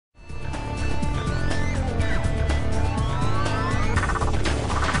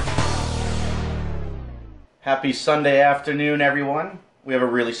Happy Sunday afternoon, everyone. We have a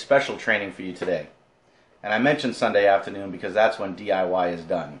really special training for you today. And I mentioned Sunday afternoon because that's when DIY is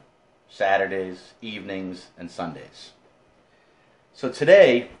done. Saturdays, evenings, and Sundays. So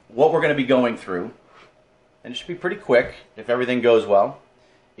today, what we're going to be going through, and it should be pretty quick if everything goes well,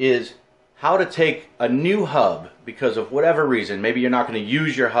 is how to take a new hub because of whatever reason. Maybe you're not going to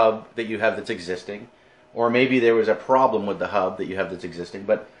use your hub that you have that's existing, or maybe there was a problem with the hub that you have that's existing,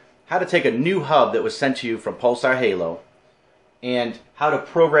 but how to take a new hub that was sent to you from Pulsar Halo and how to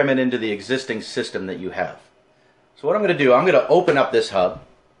program it into the existing system that you have. So what I'm going to do, I'm going to open up this hub.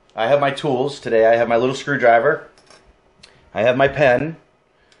 I have my tools today. I have my little screwdriver, I have my pen,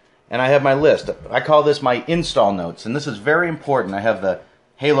 and I have my list. I call this my install notes, and this is very important. I have the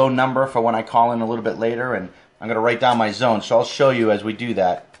Halo number for when I call in a little bit later, and I'm going to write down my zone, so I'll show you as we do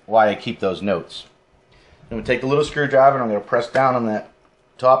that why I keep those notes. I'm going to take the little screwdriver and I'm going to press down on that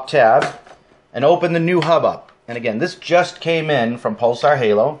top tab and open the new hub up. And again, this just came in from Pulsar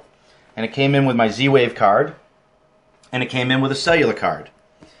Halo, and it came in with my Z-Wave card, and it came in with a cellular card.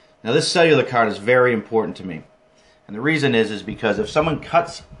 Now this cellular card is very important to me, and the reason is because if someone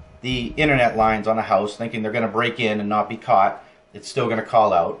cuts the internet lines on a house thinking they're going to break in and not be caught, it's still going to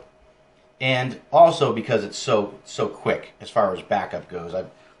call out. And also because it's so quick as far as backup goes. I'm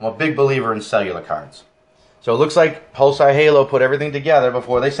a big believer in cellular cards. So it looks like Pulsar Halo put everything together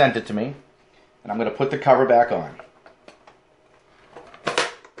before they sent it to me. And I'm going to put the cover back on.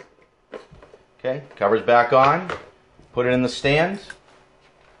 Okay, cover's back on. Put it in the stand.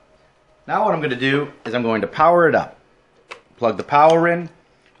 Now what I'm going to do is I'm going to power it up. Plug the power in.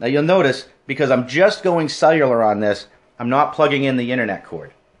 Now you'll notice, because I'm just going cellular on this, I'm not plugging in the internet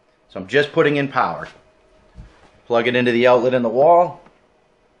cord. So I'm just putting in power. Plug it into the outlet in the wall.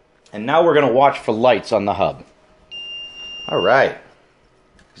 And now we're going to watch for lights on the hub. Alright.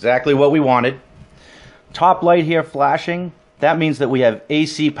 Exactly what we wanted. Top light here flashing. That means that we have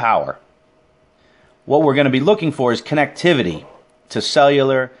AC power. What we're going to be looking for is connectivity to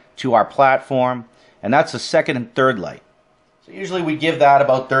cellular, to our platform. And that's the second and third light. So usually we give that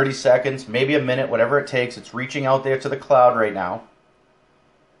about 30 seconds, maybe a minute, whatever it takes. It's reaching out there to the cloud right now.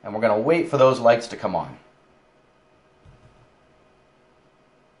 And we're going to wait for those lights to come on.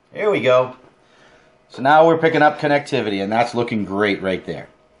 There we go. So now we're picking up connectivity, and that's looking great right there.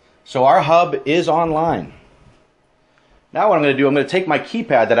 So our hub is online. Now what I'm going to do, I'm going to take my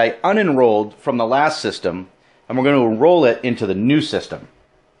keypad that I unenrolled from the last system, and we're going to enroll it into the new system.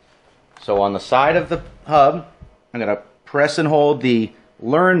 So on the side of the hub, I'm going to press and hold the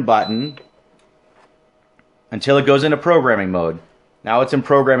Learn button until it goes into programming mode. Now it's in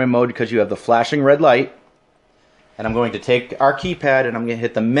programming mode because you have the flashing red light. And I'm going to take our keypad and I'm going to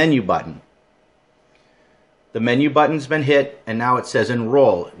hit the menu button. The menu button's been hit, and now it says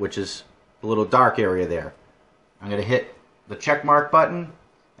enroll, which is the little dark area there. I'm going to hit the check mark button,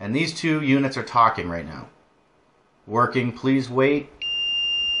 and these two units are talking right now. Working, please wait.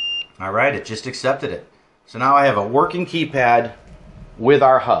 Alright, it just accepted it. So now I have a working keypad with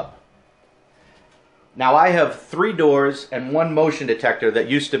our hub. Now I have 3 doors and 1 motion detector that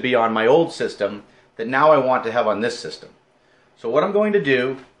used to be on my old system that now I want to have on this system. So what I'm going to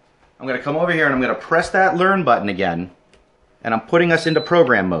do, I'm going to come over here and I'm going to press that Learn button again, and I'm putting us into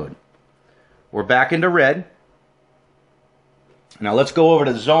program mode. We're back into red. Now let's go over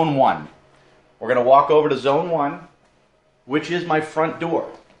to zone 1. We're going to walk over to zone 1, which is my front door.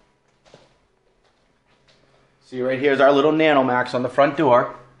 See, right here is our little Nanomax on the front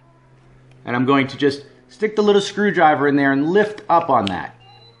door, and I'm going to just stick the little screwdriver in there and lift up on that.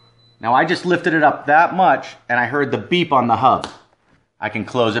 Now I just lifted it up that much and I heard the beep on the hub. I can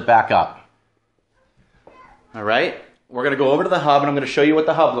close it back up. Alright, we're going to go over to the hub and I'm going to show you what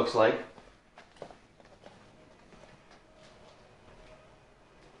the hub looks like.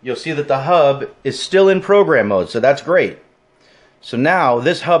 You'll see that the hub is still in program mode, so that's great. So now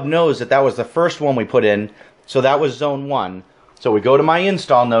this hub knows that that was the first one we put in, so that was zone 1. So we go to my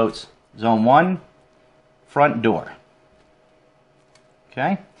install notes, zone 1, front door.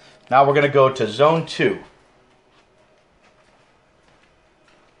 Okay? Now we're going to go to zone 2.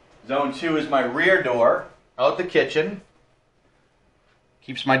 Zone 2 is my rear door out the kitchen.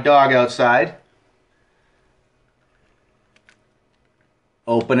 Keeps my dog outside.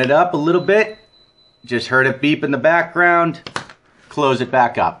 Open it up a little bit. Just heard it beep in the background. Close it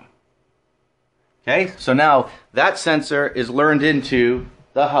back up. Okay, so now that sensor is learned into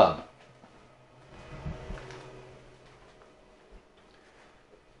the hub.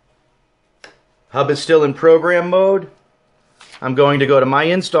 Hub is still in program mode. I'm going to go to my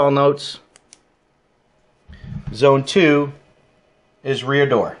install notes. Zone 2 is rear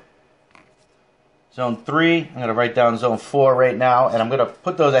door. Zone 3, I'm going to write down Zone 4 right now, and I'm going to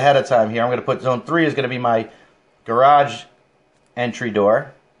put those ahead of time here. I'm going to put Zone 3 is going to be my garage entry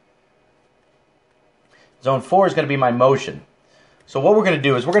door. Zone 4 is going to be my motion. So what we're going to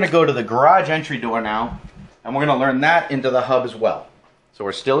do is we're going to go to the garage entry door now, and we're going to learn that into the hub as well. So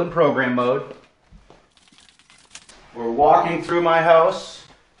we're still in program mode. We're walking through my house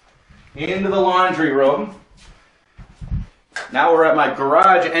into the laundry room. Now we're at my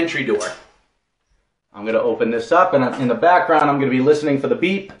garage entry door. I'm going to open this up, and in the background I'm going to be listening for the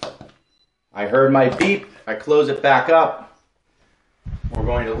beep. I heard my beep. I close it back up. We're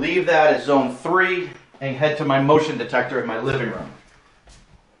going to leave that as Zone 3 and head to my motion detector in my living room.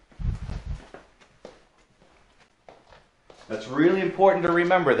 That's really important to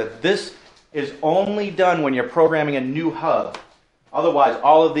remember that this is only done when you're programming a new hub. Otherwise,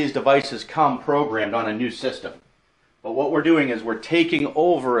 all of these devices come programmed on a new system. But what we're doing is we're taking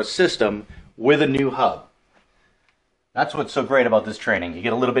over a system with a new hub. That's what's so great about this training. You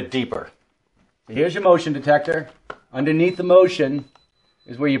get a little bit deeper. So here's your motion detector. Underneath the motion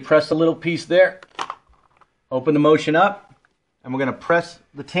is where you press the little piece there. Open the motion up, and we're going to press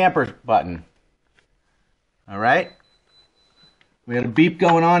the tamper button. All right? We had a beep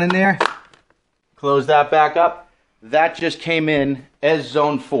going on in there. Close that back up. That just came in as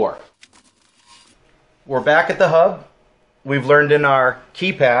Zone 4. We're back at the hub. We've learned in our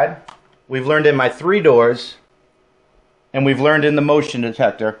keypad. We've learned in my 3 doors. And we've learned in the motion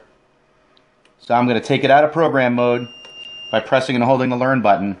detector. So I'm going to take it out of program mode by pressing and holding the learn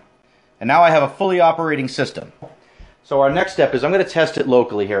button. And now I have a fully operating system. So our next step is I'm going to test it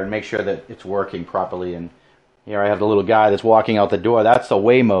locally here and make sure that it's working properly. And here I have the little guy that's walking out the door. That's the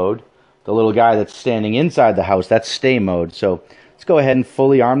away mode. The little guy that's standing inside the house, that's stay mode. So let's go ahead and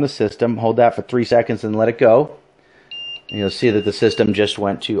fully arm the system. Hold that for 3 seconds and let it go. And you'll see that the system just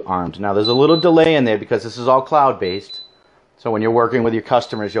went to armed. Now there's a little delay in there because this is all cloud-based. So when you're working with your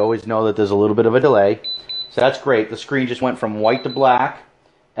customers, you always know that there's a little bit of a delay. So that's great. The screen just went from white to black.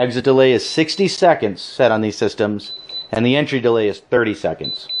 Exit delay is 60 seconds set on these systems. And the entry delay is 30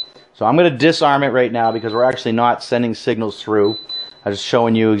 seconds. So I'm going to disarm it right now because we're actually not sending signals through. I'm just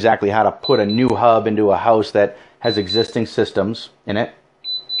showing you exactly how to put a new hub into a house that has existing systems in it.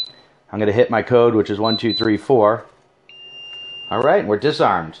 I'm going to hit my code, which is 1, 2, 3, 4. All right, we're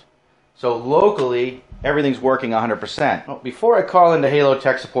disarmed. So locally, everything's working 100%. Well, before I call into Halo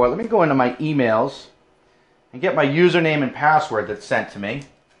Tech Support, let me go into my emails and get my username and password that's sent to me,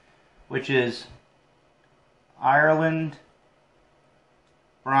 which is Ireland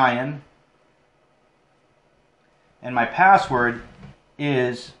Brian, and my password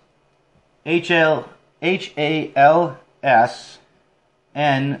is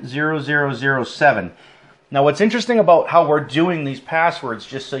HALSN0007. Now what's interesting about how we're doing these passwords,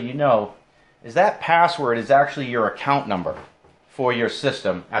 just so you know, is that password is actually your account number for your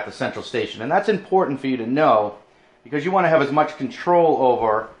system at the central station. And that's important for you to know because you want to have as much control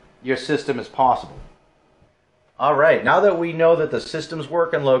over your system as possible. Alright, now that we know that the system's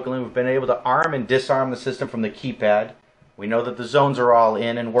working locally, we've been able to arm and disarm the system from the keypad. We know that the zones are all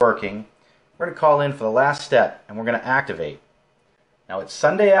in and working. We're going to call in for the last step, and we're going to activate. Now it's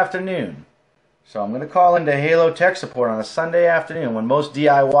Sunday afternoon, so I'm going to call into Halo Tech Support on a Sunday afternoon when most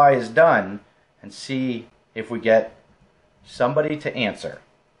DIY is done and see if we get somebody to answer.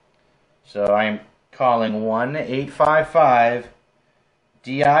 So I'm calling 1-855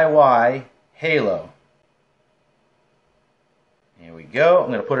 DIY Halo. Here we go. I'm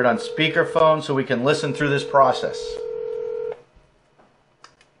going to put it on speakerphone so we can listen through this process.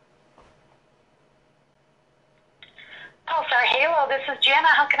 Pulsar Halo, this is Jana.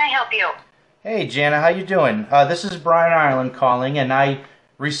 How can I help you? Hey Jana, how you doing? This is Brian Ireland calling, and I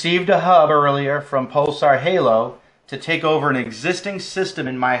received a hub earlier from Pulsar Halo to take over an existing system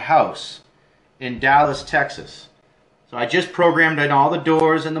in my house in Dallas, Texas. So I just programmed in all the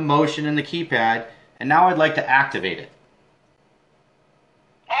doors and the motion and the keypad, and now I'd like to activate it.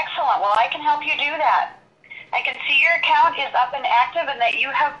 Excellent. Well, I can help you do that. I can see your account is up and active and that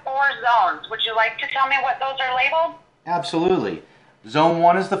you have 4 zones. Would you like to tell me what those are labeled? Absolutely. Zone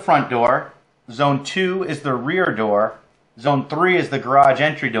 1 is the front door. Zone 2 is the rear door. Zone 3 is the garage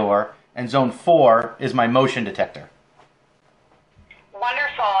entry door. And Zone 4 is my motion detector.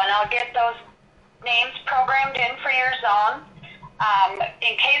 Wonderful. And I'll get those names programmed in for your zone.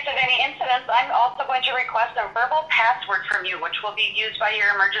 In case of any incidents, I'm also going to request a verbal password from you, which will be used by your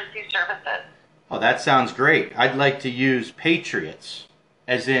emergency services. Oh, that sounds great. I'd like to use Patriots,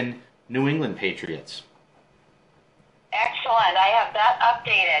 as in New England Patriots. Excellent. I have that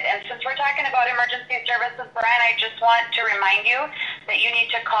updated. And since we're talking about emergency services, Brian, I just want to remind you that you need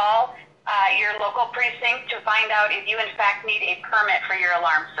to call your local precinct to find out if you in fact need a permit for your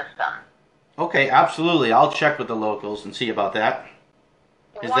alarm system. Okay, absolutely. I'll check with the locals and see about that.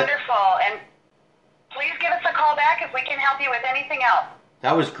 Wonderful. And please give us a call back if we can help you with anything else.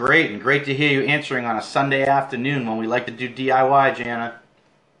 That was great, and great to hear you answering on a Sunday afternoon when we like to do DIY, Jana.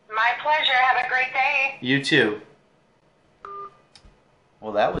 My pleasure. Have a great day. You too.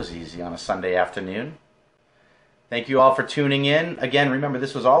 Well, that was easy on a Sunday afternoon. Thank you all for tuning in. Again, remember,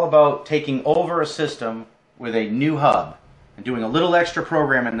 this was all about taking over a system with a new hub and doing a little extra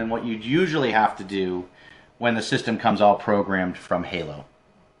programming than what you'd usually have to do when the system comes all programmed from Halo.